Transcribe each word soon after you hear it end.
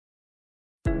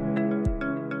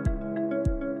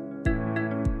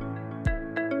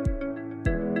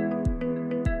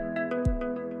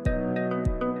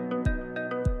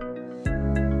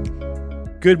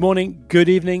Good morning, good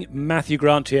evening. Matthew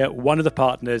Grant here, one of the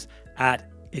partners at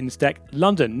Instech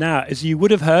London. Now, as you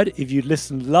would have heard if you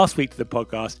listened last week to the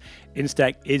podcast,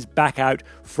 Instech is back out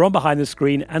from behind the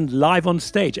screen and live on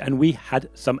stage. And we had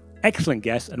some excellent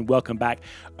guests, and welcome back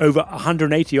over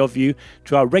 180 of you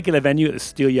to our regular venue at the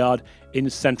Steelyard in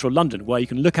central London, where you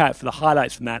can look out for the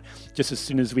highlights from that just as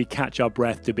soon as we catch our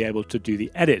breath to be able to do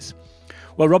the edits.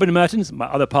 Well, Robin Mertens, my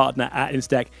other partner at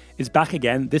Instech, is back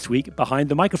again this week behind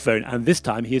the microphone, and this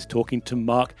time he is talking to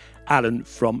Mark Allen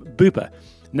from Bupa.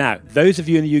 Now, those of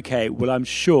you in the UK will, I'm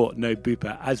sure, know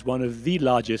Bupa as one of the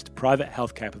largest private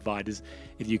healthcare providers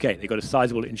in the UK. They've got a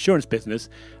sizable insurance business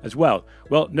as well.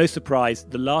 Well, no surprise,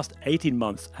 the last 18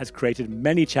 months has created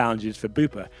many challenges for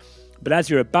Bupa. But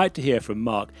as you're about to hear from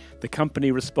Mark, the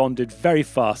company responded very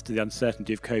fast to the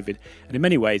uncertainty of COVID, and in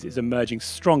many ways is emerging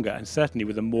stronger and certainly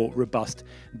with a more robust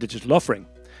digital offering.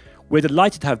 We're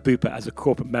delighted to have Bupa as a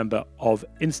corporate member of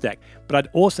Instech, but I'd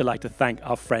also like to thank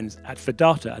our friends at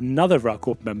Fidata, another of our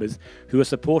corporate members who are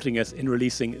supporting us in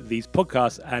releasing these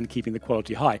podcasts and keeping the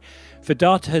quality high.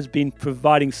 Fidata has been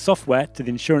providing software to the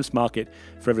insurance market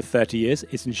for over 30 years.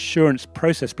 Its insurance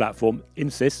process platform,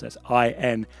 Insys, that's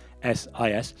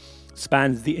INSIS,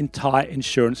 spans the entire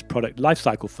insurance product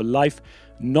lifecycle for life,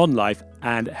 non-life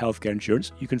and healthcare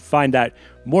insurance. You can find out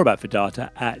more about Fidata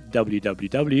at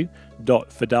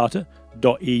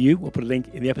www.fidata.eu. We'll put a link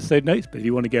in the episode notes, but if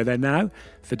you want to go there now,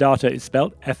 Fidata is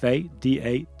spelled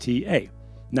F-A-D-A-T-A.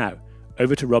 Now,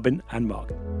 over to Robin and Mark.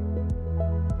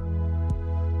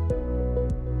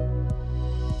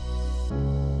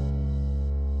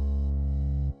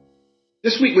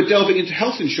 This week we're delving into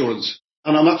health insurance,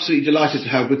 and I'm absolutely delighted to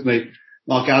have with me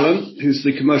Mark Allen, who's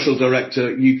the Commercial Director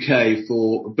UK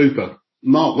for Bupa.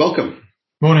 Mark, welcome.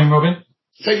 Morning, Robin.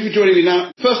 Thank you for joining me.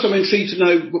 Now, first I'm intrigued to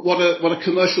know what a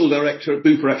Commercial Director at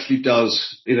Bupa actually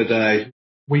does in a day.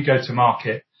 We go to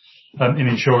market in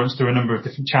insurance through a number of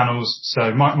different channels.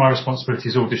 So my responsibility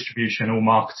is all distribution, all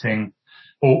marketing,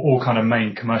 all kind of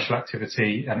main commercial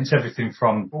activity. And it's everything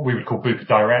from what we would call Bupa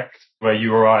Direct, where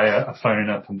you or I are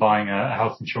phoning up and buying a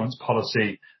health insurance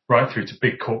policy, right through to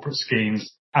big corporate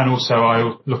schemes. And also I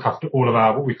look after all of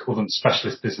our, what we call them,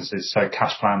 specialist businesses. So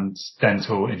cash plans,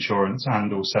 dental insurance,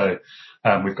 and also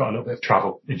we've got a little bit of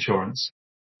travel insurance.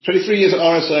 23 years at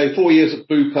RSA, 4 years at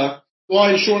Bupa.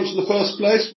 Why insurance in the first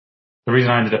place? The reason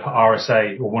I ended up at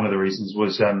RSA, or one of the reasons,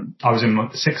 was I was in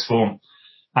the sixth form,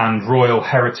 and Royal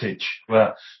Heritage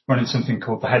were running something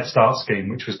called the Head Start scheme,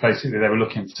 which was basically they were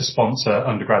looking to sponsor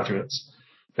undergraduates.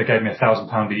 They gave me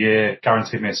 £1,000 a year,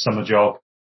 guaranteed me a summer job.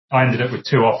 I ended up with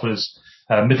two offers,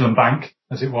 Midland Bank,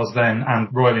 as it was then,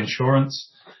 and Royal Insurance.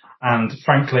 And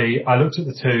frankly, I looked at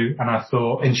the two and I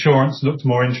thought insurance looked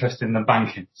more interesting than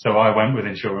banking. So I went with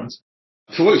insurance.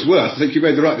 For what it's worth, I think you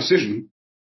made the right decision.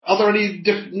 Are there any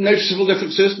noticeable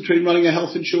differences between running a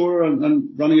health insurer and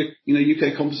running a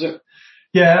UK composite?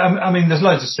 Yeah, I mean, there's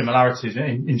loads of similarities.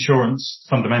 Insurance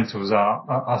fundamentals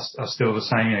are still the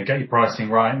same. Get your pricing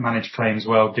right, manage claims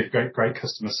well, give great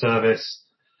customer service.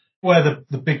 Where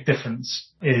the big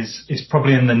difference is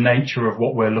probably in the nature of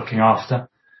what we're looking after.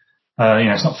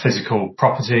 It's not physical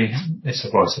property. It's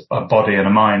a body and a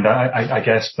mind, I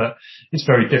guess, but it's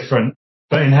very different.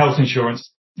 But in health insurance,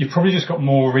 you've probably just got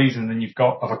more reason than you've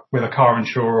got with a car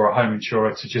insurer or a home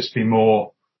insurer to just be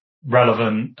more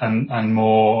relevant and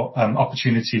more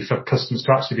opportunity for customers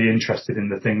to actually be interested in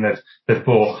the thing they've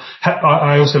bought.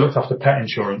 I also looked after pet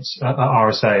insurance at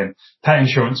RSA, and pet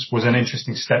insurance was an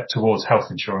interesting step towards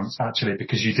health insurance, actually,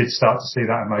 because you did start to see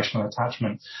that emotional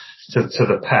attachment to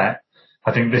the pet.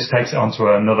 I think this takes it onto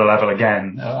another level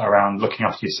again around looking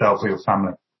after yourself or your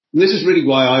family. And this is really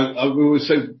why I was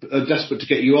so desperate to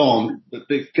get you on,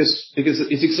 because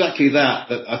it's exactly that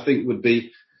I think would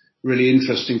be really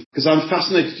interesting, because I'm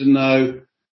fascinated to know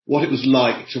what it was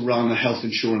like to run a health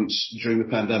insurance during the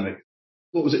pandemic.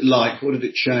 What was it like? What did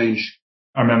it change?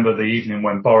 I remember the evening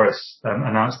when Boris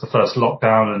announced the first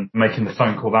lockdown and making the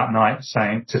phone call that night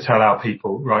saying to tell our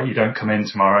people, right, you don't come in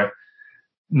tomorrow,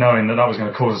 knowing that was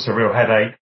going to cause us a real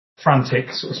headache. Frantic,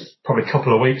 it was probably a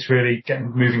couple of weeks really,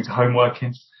 moving to home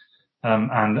working,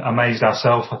 and amazed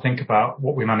ourselves, I think, about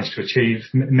what we managed to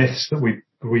achieve, myths that we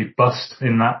bust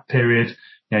in that period.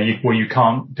 You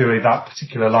can't do that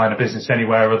particular line of business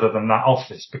anywhere other than that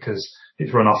office because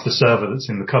it's run off the server that's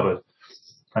in the cupboard.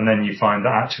 And then you find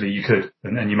that actually you could,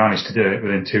 and you managed to do it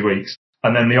within 2 weeks.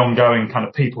 And then the ongoing kind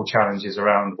of people challenges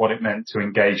around what it meant to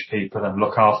engage people and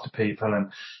look after people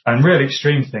and really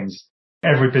extreme things.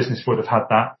 Every business would have had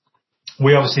that.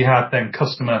 We obviously had then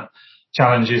customer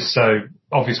challenges, so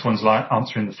obvious ones like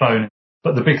answering the phone.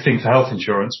 But the big thing for health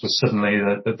insurance was suddenly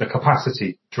the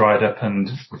capacity dried up, and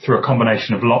through a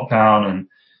combination of lockdown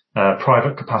and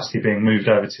private capacity being moved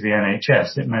over to the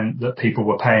NHS, it meant that people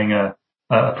were paying a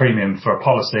premium for a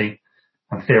policy,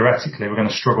 and theoretically we're going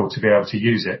to struggle to be able to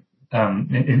use it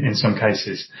in some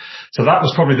cases. So that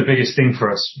was probably the biggest thing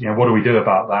for us. What do we do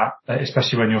about that?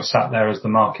 Especially when you're sat there as the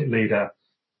market leader.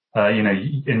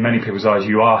 In many people's eyes,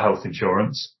 you are health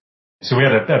insurance. So we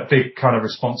had a big kind of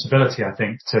responsibility, I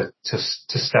think, to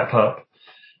step up.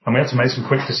 And we had to make some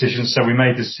quick decisions. So we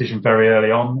made the decision very early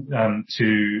on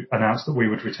to announce that we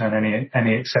would return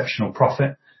any exceptional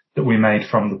profit that we made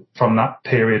from that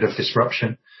period of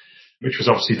disruption, which was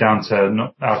obviously down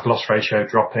to our loss ratio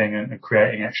dropping and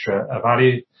creating extra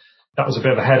value. That was a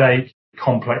bit of a headache,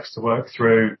 complex to work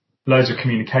through, loads of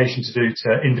communication to do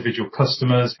to individual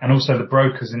customers and also the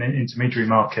brokers in the intermediary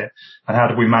market. And how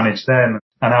do we manage them?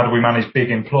 And how do we manage big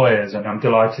employers? And I'm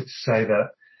delighted to say that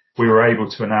we were able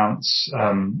to announce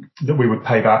that we would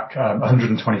pay back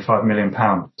 £125 million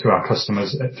to our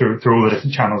customers through all the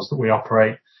different channels that we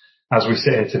operate. As we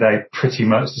sit here today, pretty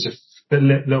much there's a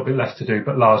little bit left to do,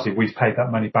 but largely we've paid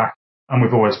that money back, and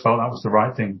we've always felt that was the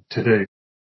right thing to do.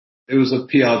 It was a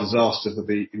PR disaster for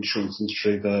the insurance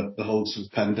industry, the whole sort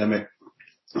of pandemic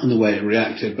and the way it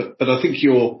reacted. But I think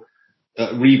your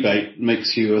rebate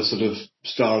makes you a sort of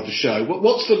star of the show.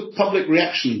 What's the public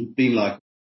reaction been like?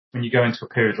 When you go into a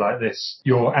period like this,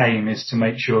 your aim is to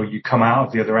make sure you come out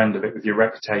of the other end of it with your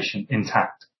reputation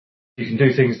intact. You can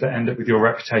do things that end up with your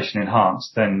reputation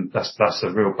enhanced, then that's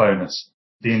a real bonus.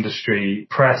 The industry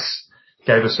press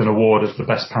gave us an award as the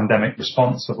best pandemic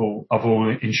response of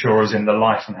all insurers in the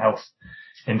life and health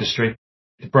industry.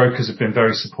 The brokers have been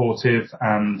very supportive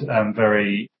and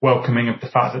very welcoming of the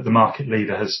fact that the market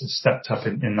leader has stepped up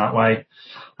in that way.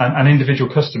 And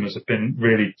individual customers have been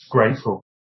really grateful.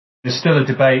 There's still a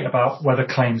debate about whether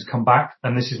claims come back.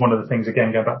 And this is one of the things,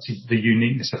 again, going back to the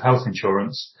uniqueness of health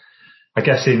insurance. I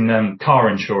guess in car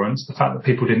insurance, the fact that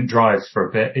people didn't drive for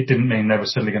a bit, it didn't mean they were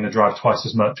suddenly going to drive twice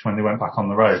as much when they went back on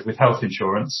the road. With health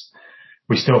insurance,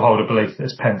 we still hold a belief that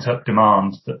there's pent-up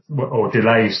demand or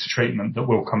delays to treatment that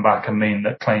will come back and mean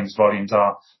that claims volumes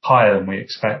are higher than we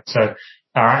expect. So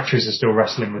our actuaries are still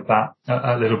wrestling with that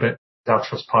a little bit. Our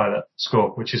Trustpilot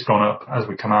score, which has gone up as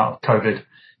we come out of COVID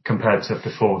compared to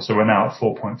before. So we're now at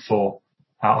 4.4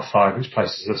 out of 5, which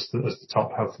places us as the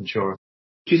top health insurer.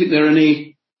 Do you think there are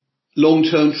any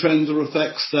long-term trends or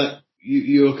effects that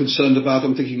you're concerned about?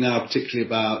 I'm thinking now particularly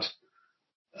about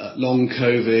long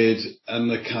COVID and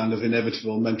the kind of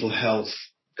inevitable mental health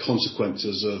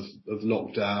consequences of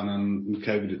lockdown and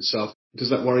COVID itself.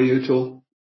 Does that worry you at all?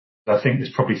 I think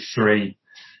there's probably 3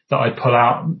 that I'd pull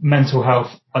out. Mental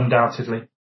health, undoubtedly.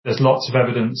 There's lots of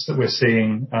evidence that we're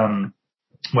seeing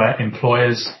where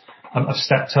employers have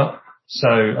stepped up. So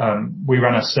we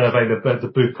ran a survey, the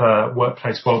Bupa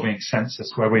Workplace Wellbeing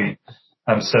Census, where we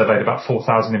surveyed about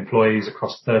 4,000 employees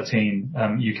across 13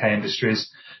 UK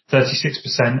industries.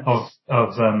 36% of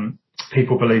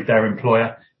people believe their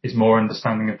employer is more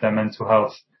understanding of their mental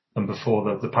health than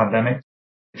before the pandemic.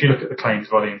 If you look at the claims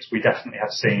volumes, we definitely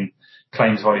have seen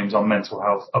claims volumes on mental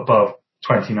health above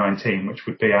 2019, which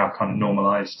would be our kind of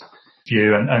normalised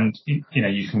view. And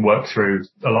you can work through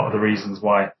a lot of the reasons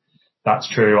why that's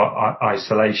true.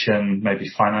 Isolation, maybe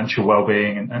financial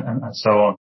well-being and so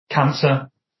on. Cancer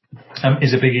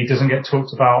is a biggie. Doesn't get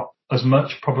talked about as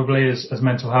much probably as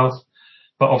mental health.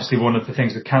 But obviously one of the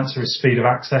things with cancer is speed of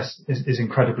access is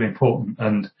incredibly important.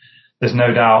 And there's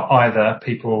no doubt either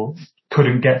people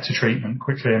couldn't get to treatment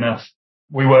quickly enough.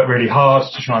 We worked really hard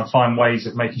to try and find ways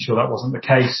of making sure that wasn't the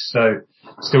case. So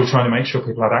still trying to make sure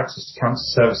people had access to cancer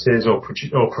services or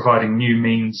providing new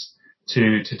means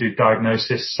to do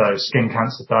diagnosis. So skin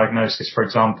cancer diagnosis, for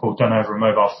example, done over a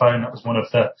mobile phone. That was one of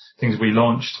the things we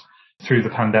launched through the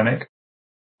pandemic.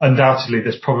 Undoubtedly,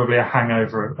 there's probably a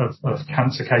hangover of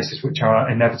cancer cases which are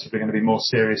inevitably going to be more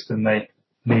serious than they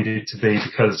needed to be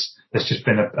because there's just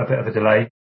been a bit of a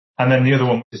delay. And then the other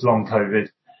one is long COVID.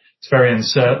 It's very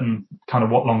uncertain kind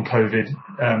of what long COVID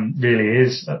really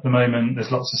is at the moment.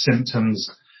 There's lots of symptoms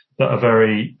that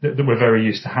we're very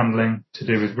used to handling to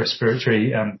do with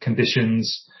respiratory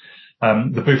conditions.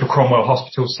 The Bupa Cromwell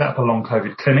Hospital set up a long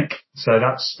COVID clinic, so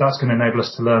that's going to enable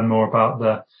us to learn more about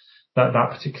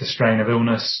that particular strain of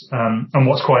illness. And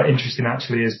what's quite interesting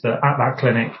actually is that at that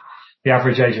clinic, the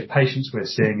average age of patients we're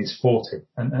seeing is 40,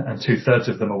 and 2/3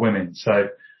 of them are women. So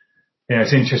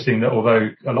it's interesting that although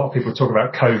a lot of people talk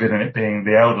about COVID and it being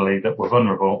the elderly that were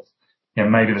vulnerable,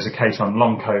 maybe there's a case on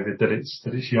long COVID that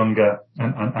it's younger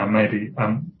and maybe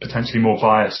potentially more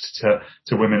biased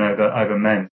to women over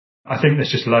men. I think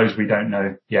there's just loads we don't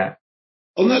know yet.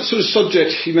 On that sort of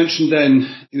subject, you mentioned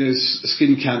then,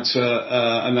 skin cancer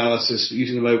analysis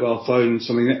using the mobile phone.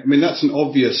 Something. I mean, that's an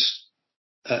obvious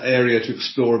area to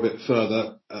explore a bit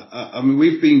further. I mean,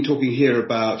 we've been talking here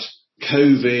about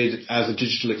COVID as a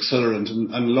digital accelerant,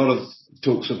 and a lot of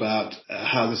talks about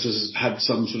how this has had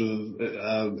some sort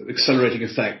of accelerating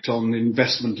effect on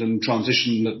investment and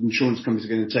transition that insurance companies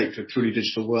are going to take to a truly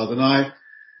digital world. And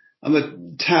I'm a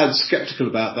tad skeptical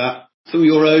about that. From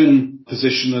your own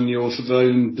position and your sort of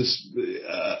own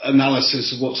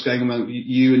analysis of what's going on among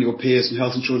you and your peers in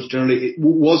health insurance generally,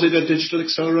 was it a digital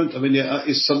accelerant? I mean,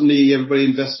 is suddenly everybody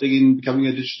investing in becoming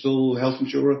a digital health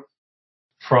insurer?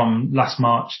 From last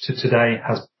March to today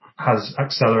has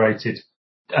accelerated,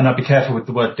 and I'd be careful with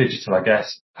the word digital, I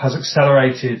guess, has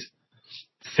accelerated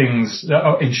things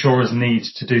that insurers need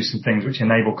to do some things which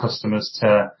enable customers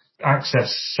to access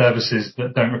services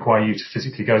that don't require you to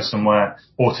physically go somewhere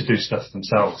or to do stuff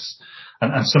themselves.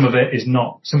 And some of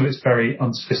it's very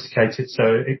unsophisticated. So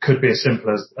it could be as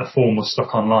simple as a form was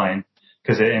stuck online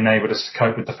because it enabled us to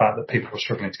cope with the fact that people were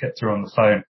struggling to get through on the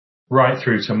phone, right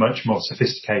through to much more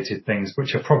sophisticated things,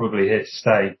 which are probably here to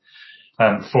stay.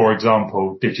 For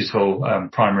example, digital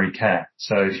primary care.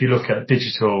 So if you look at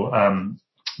digital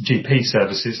GP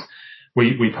services,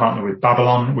 we partner with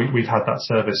Babylon. We've had that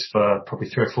service for probably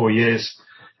 3 or 4 years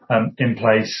in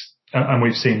place, and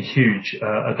we've seen huge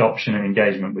adoption and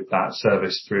engagement with that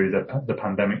service through the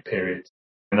pandemic period.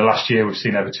 In the last year, we've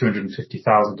seen over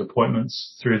 250,000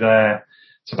 appointments through there.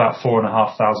 It's about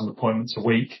 4,500 appointments a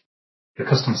week. The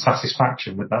customer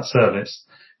satisfaction with that service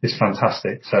is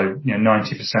fantastic. So,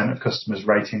 90% of customers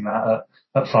rating that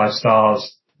at 5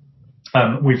 stars.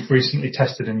 We've recently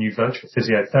tested a new virtual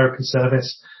physiotherapy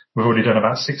service. We've already done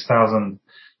about 6,000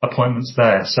 appointments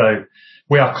there. So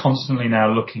we are constantly now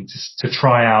looking to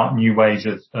try out new ways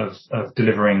of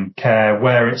delivering care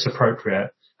where it's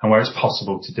appropriate and where it's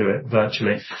possible to do it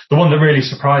virtually. The one that really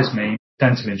surprised me,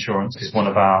 dental insurance, is one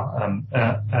of our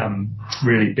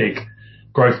really big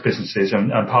growth businesses, and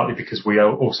partly because we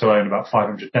also own about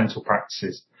 500 dental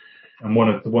practices. And one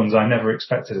of the ones I never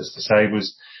expected us to say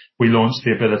was we launched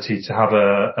the ability to have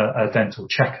a dental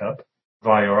checkup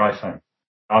via your iPhone.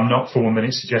 I'm not for 1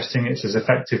 minute suggesting it's as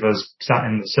effective as sat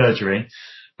in the surgery,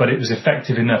 but it was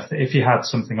effective enough that if you had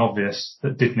something obvious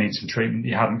that did need some treatment that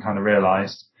you hadn't kind of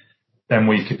realised, then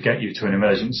we could get you to an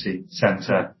emergency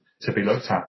centre to be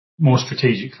looked at. More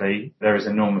strategically, there is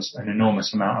an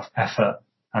enormous amount of effort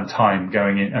and time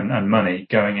going in and money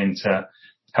going into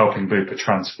helping Bupa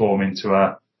transform into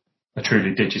a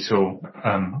truly digital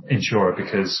insurer,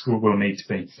 because we'll need to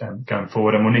be going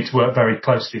forward, and we'll need to work very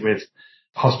closely with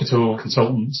hospital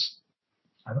consultants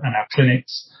and our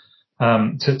clinics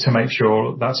to make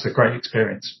sure that's a great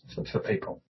experience for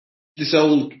people. This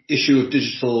old issue of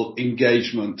digital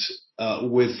engagement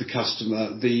with the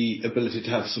customer, the ability to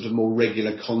have sort of more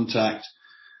regular contact,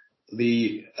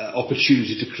 the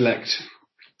opportunity to collect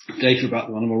data about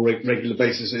them on a more regular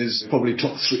basis is probably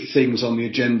top 3 things on the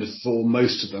agenda for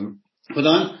most of them. But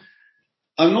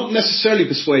I'm not necessarily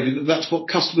persuaded that that's what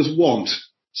customers want.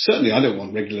 Certainly, I don't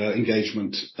want regular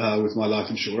engagement with my life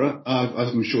insurer.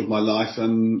 I've insured my life,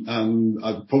 and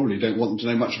I probably don't want them to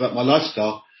know much about my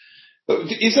lifestyle. But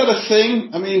is that a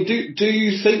thing? I mean, do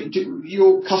you think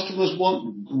your customers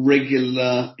want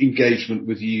regular engagement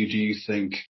with you, do you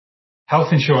think?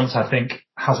 Health insurance, I think,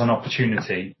 has an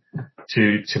opportunity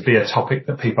to be a topic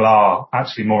that people are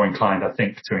actually more inclined, I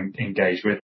think, to engage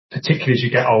with, particularly as you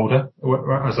get older,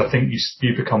 as I think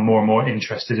you become more and more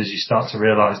interested as you start to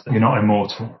realise that you're not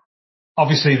immortal.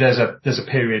 Obviously, there's a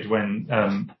period when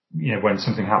when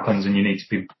something happens and you need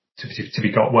to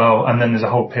be got well, and then there's a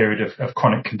whole period of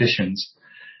chronic conditions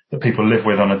that people live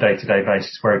with on a day-to-day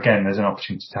basis, where again there's an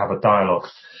opportunity to have a dialogue.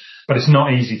 But it's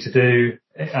not easy to do,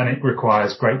 and it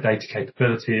requires great data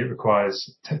capability. It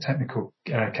requires technical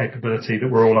capability that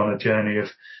we're all on a journey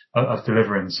of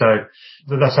delivering. So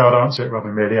that's how I'd answer it,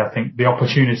 Robin, really. I think the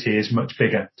opportunity is much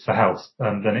bigger for health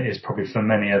than it is probably for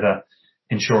many other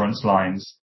insurance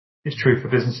lines. It's true for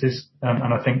businesses,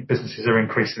 and I think businesses are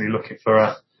increasingly looking for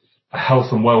a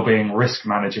health and wellbeing risk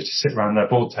manager to sit around their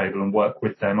board table and work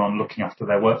with them on looking after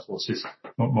their workforces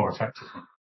more effectively.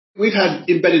 We've had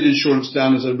embedded insurance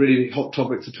down as a really hot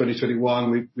topic for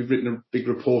 2021. We've written a big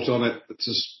report on it that's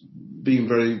just been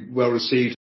very well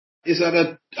received. Is that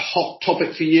a hot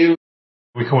topic for you?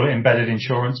 We call it embedded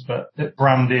insurance, but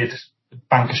branded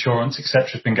bank assurance,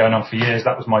 etc., has been going on for years.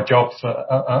 That was my job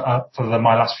for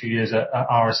my last few years at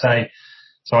RSA.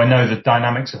 So I know the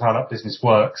dynamics of how that business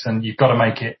works, and you've got to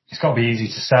make it's got to be easy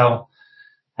to sell,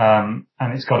 and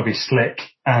it's got to be slick,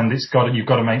 and you've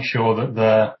got to make sure that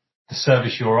the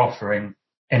service you're offering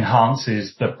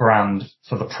enhances the brand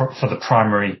for the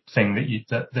primary thing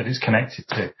that it's connected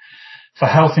to. For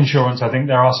health insurance, I think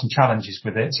there are some challenges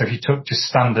with it. So if you took just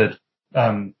standard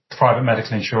private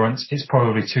medical insurance, it's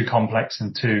probably too complex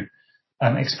and too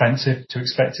expensive to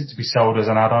expect it to be sold as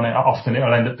an add-on. Often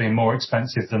it'll end up being more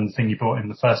expensive than the thing you bought in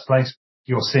the first place.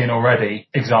 You're seeing already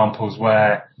examples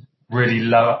where really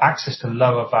low access to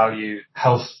lower value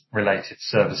health related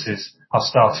services are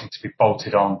starting to be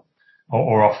bolted on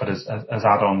or offered as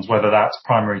add-ons, whether that's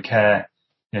primary care,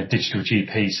 digital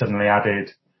GP suddenly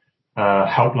added,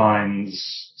 helplines,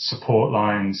 support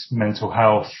lines, mental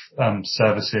health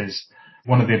services.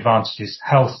 One of the advantages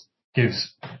health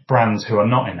gives brands who are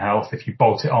not in health, if you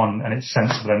bolt it on and it's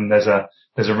sensible and there's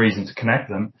a reason to connect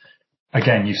them.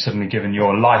 Again, you've suddenly given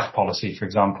your life policy, for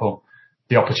example,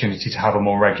 the opportunity to have a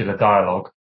more regular dialogue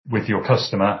with your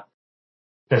customer.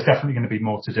 There's definitely going to be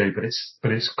more to do, but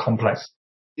it's complex.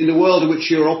 In the world in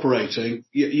which you're operating,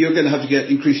 you're going to have to get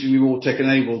increasingly more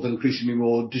tech-enabled and increasingly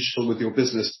more digital with your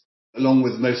business. Along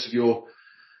with most of your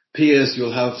peers,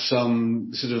 you'll have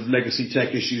some sort of legacy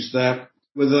tech issues there.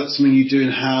 Whether that's something you do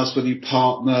in-house, whether you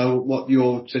partner, what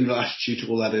your general attitude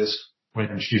to all that is. We're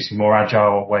introducing more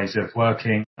agile ways of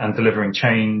working and delivering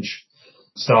change,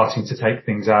 starting to take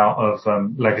things out of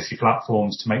legacy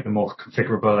platforms to make them more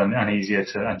configurable and easier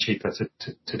and cheaper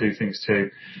to do things to.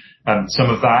 Some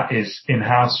of that is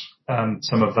in-house,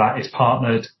 some of that is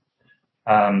partnered,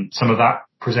 some of that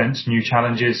presents new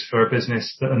challenges for a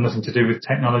business that have nothing to do with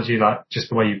technology, like just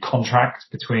the way you contract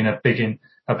between a big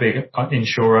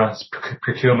insurer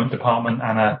procurement department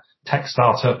and a tech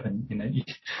startup, and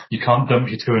you can't dump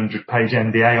your 200-page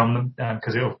NDA on them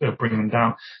because it'll bring them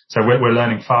down. So we're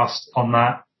learning fast on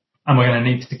that, and we're going to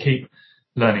need to keep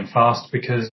learning fast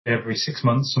because every 6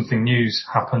 months something new's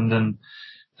happened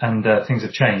and things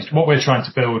have changed. What we're trying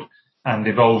to build and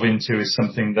evolve into is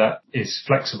something that is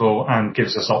flexible and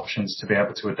gives us options to be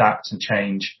able to adapt and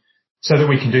change so that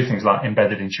we can do things like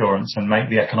embedded insurance and make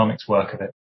the economics work of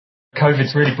it.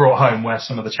 COVID's really brought home where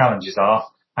some of the challenges are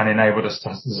and enabled us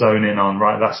to zone in on,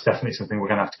 right, that's definitely something we're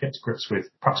going to have to get to grips with,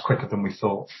 perhaps quicker than we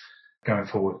thought going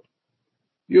forward.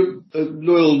 You're a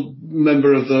loyal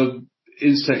member of the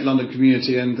Instech London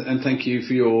community, and thank you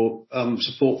for your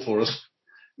support for us.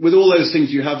 With all those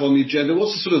things you have on the agenda,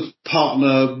 what's the sort of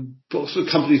partner, what sort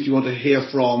of companies do you want to hear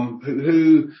from?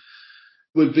 Who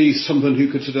would be someone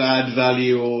who could sort of add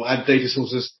value or add data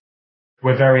sources?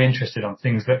 We're very interested on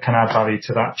things that can add value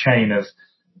to that chain of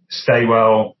stay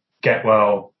well, get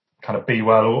well, kind of be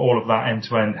well, all of that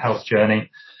end-to-end health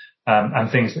journey,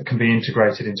 and things that can be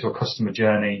integrated into a customer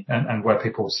journey and where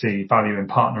people see value in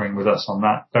partnering with us on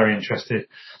that. Very interested.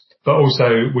 But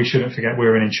also, we shouldn't forget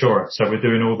we're an insurer. So we're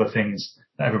doing all the things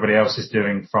that everybody else is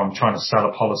doing, from trying to sell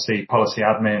a policy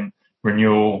admin,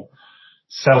 renewal,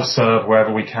 self-serve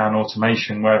wherever we can,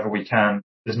 automation wherever we can.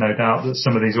 There's no doubt that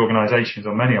some of these organizations,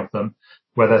 or many of them,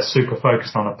 where they're super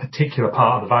focused on a particular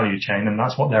part of the value chain, and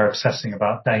that's what they're obsessing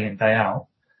about day in, day out.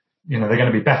 They're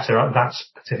going to be better at that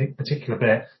particular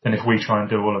bit than if we try and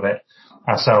do all of it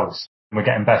ourselves. We're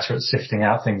getting better at sifting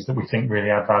out things that we think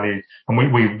really add value, and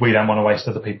we don't want to waste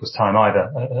other people's time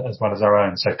either, as well as our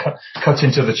own. So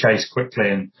cutting to the chase quickly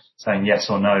and saying yes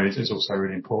or no is also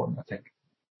really important, I think.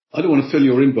 I don't want to fill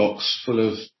your inbox full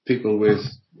of people with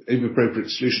inappropriate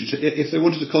solutions. If they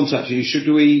wanted to contact you,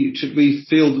 should we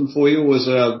field them for you, or is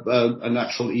there a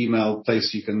natural email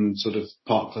place you can sort of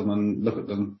park them and look at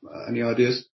them? Any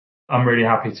ideas? I'm really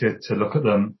happy to look at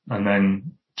them and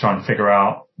then try and figure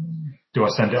out, do I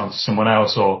send it on to someone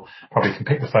else, or probably can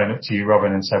pick the phone up to you,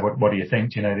 Robin, and say, what do you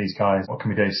think? Do you know these guys? What can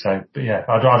we do? So, but yeah,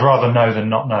 I'd rather know than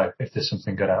not know if there's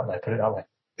something good out there, put it that way.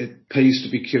 It pays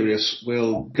to be curious.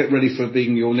 We'll get ready for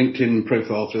being your LinkedIn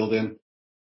profile filled in.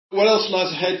 What else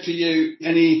lies ahead for you?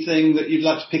 Anything that you'd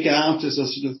like to pick out as a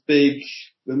sort of big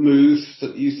move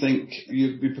that you think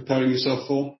you'd be preparing yourself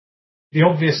for? The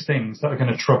obvious things that are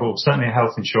going to trouble certainly a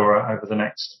health insurer over the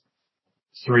next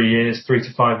 3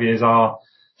 to 5 years are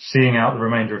seeing out the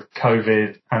remainder of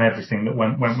COVID and everything that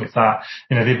went with that.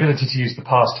 The ability to use the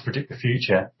past to predict the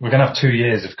future. We're going to have 2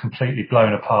 years of completely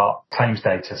blown apart claims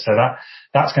data. So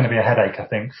that's going to be a headache, I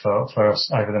think, for us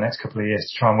over the next couple of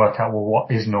years to try and work out, well, what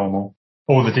is normal?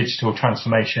 All the digital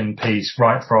transformation piece,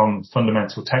 right from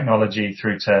fundamental technology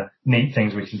through to neat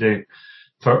things we can do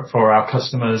for our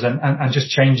customers and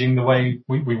just changing the way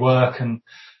we work and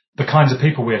the kinds of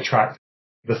people we attract.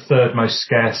 The third most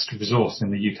scarce resource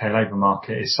in the UK labour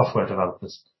market is software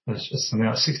developers. There's just something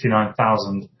like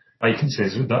 69,000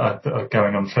 vacancies that are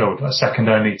going unfilled, second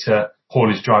only to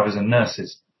haulage drivers and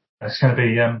nurses. It's going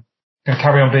to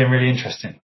carry on being really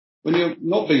interesting. when you're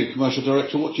not being a commercial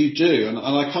director, what do you do? And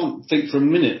I can't think for a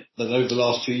minute that over the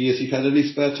last 2 years you've had any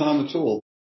spare time at all.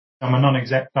 I'm a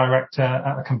non-exec director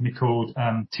at a company called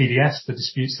TDS, the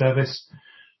Dispute Service,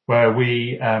 where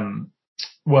we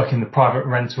work in the private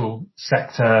rental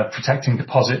sector, protecting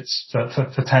deposits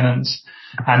for tenants,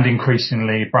 and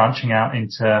increasingly branching out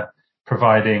into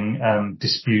providing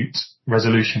dispute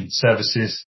resolution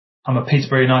services. I'm a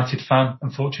Peterborough United fan,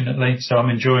 unfortunately, so I'm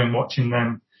enjoying watching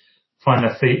them find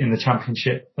their feet in the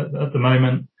Championship at the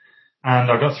moment.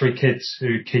 And I've got 3 kids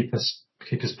who keep us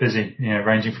busy,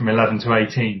 ranging from 11 to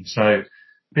 18. So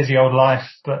busy old life,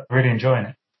 but really enjoying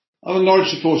it. I'm a Norwich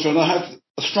supporter, and I have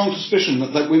a strong suspicion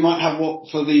that we might have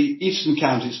what for the eastern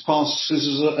counties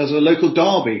passes as a local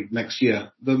derby next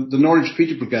year. The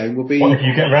Norwich-Peterborough game will be... What if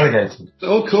you get relegated?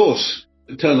 Oh, of course.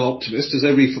 Eternal optimist, as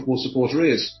every football supporter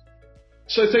is.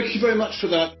 So thank you very much for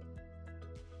that.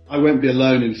 I won't be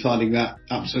alone in finding that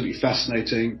absolutely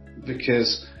fascinating,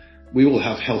 because we all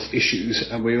have health issues,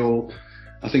 and we all,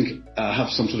 I think, have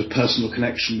some sort of personal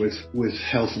connection with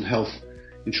health and health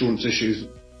insurance issues.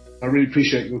 I really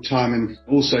appreciate your time and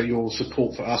also your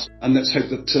support for us. And let's hope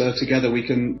that together we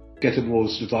can get a more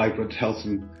sort of vibrant health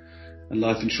and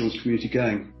life insurance community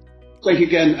going. Thank you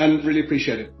again, and really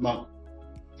appreciate it, Mark.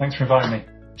 Thanks for inviting me.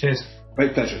 Cheers.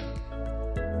 Great pleasure.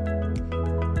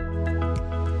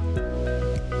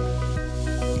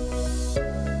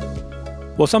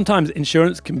 Well, sometimes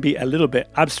insurance can be a little bit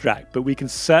abstract, but we can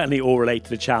certainly all relate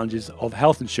to the challenges of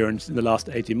health insurance in the last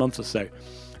 18 months or so.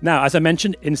 Now, as I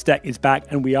mentioned, Instech is back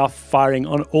and we are firing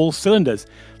on all cylinders.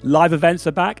 Live events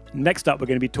are back. Next up, we're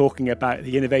going to be talking about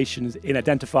the innovations in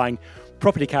identifying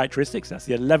property characteristics. That's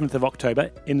the 11th of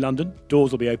October in London. Doors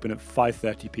will be open at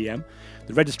 5:30 p.m.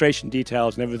 The registration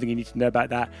details and everything you need to know about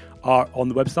that are on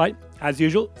the website. As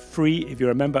usual, free if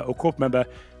you're a member or corporate member.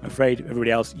 I'm afraid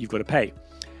everybody else, you've got to pay.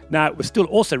 Now, we're still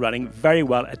also running very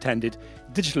well-attended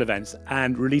digital events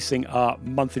and releasing our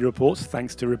monthly reports,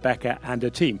 thanks to Rebecca and her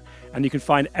team. And you can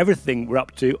find everything we're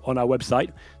up to on our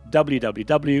website,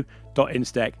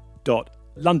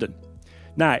 www.instech.london.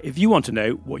 Now, if you want to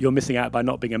know what you're missing out by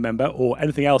not being a member or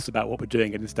anything else about what we're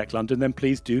doing at Instech London, then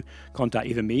please do contact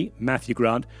either me, Matthew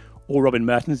Grant, or Robin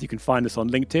Mertens. You can find us on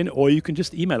LinkedIn, or you can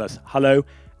just email us,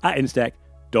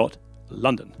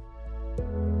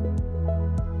 hello@instech.london.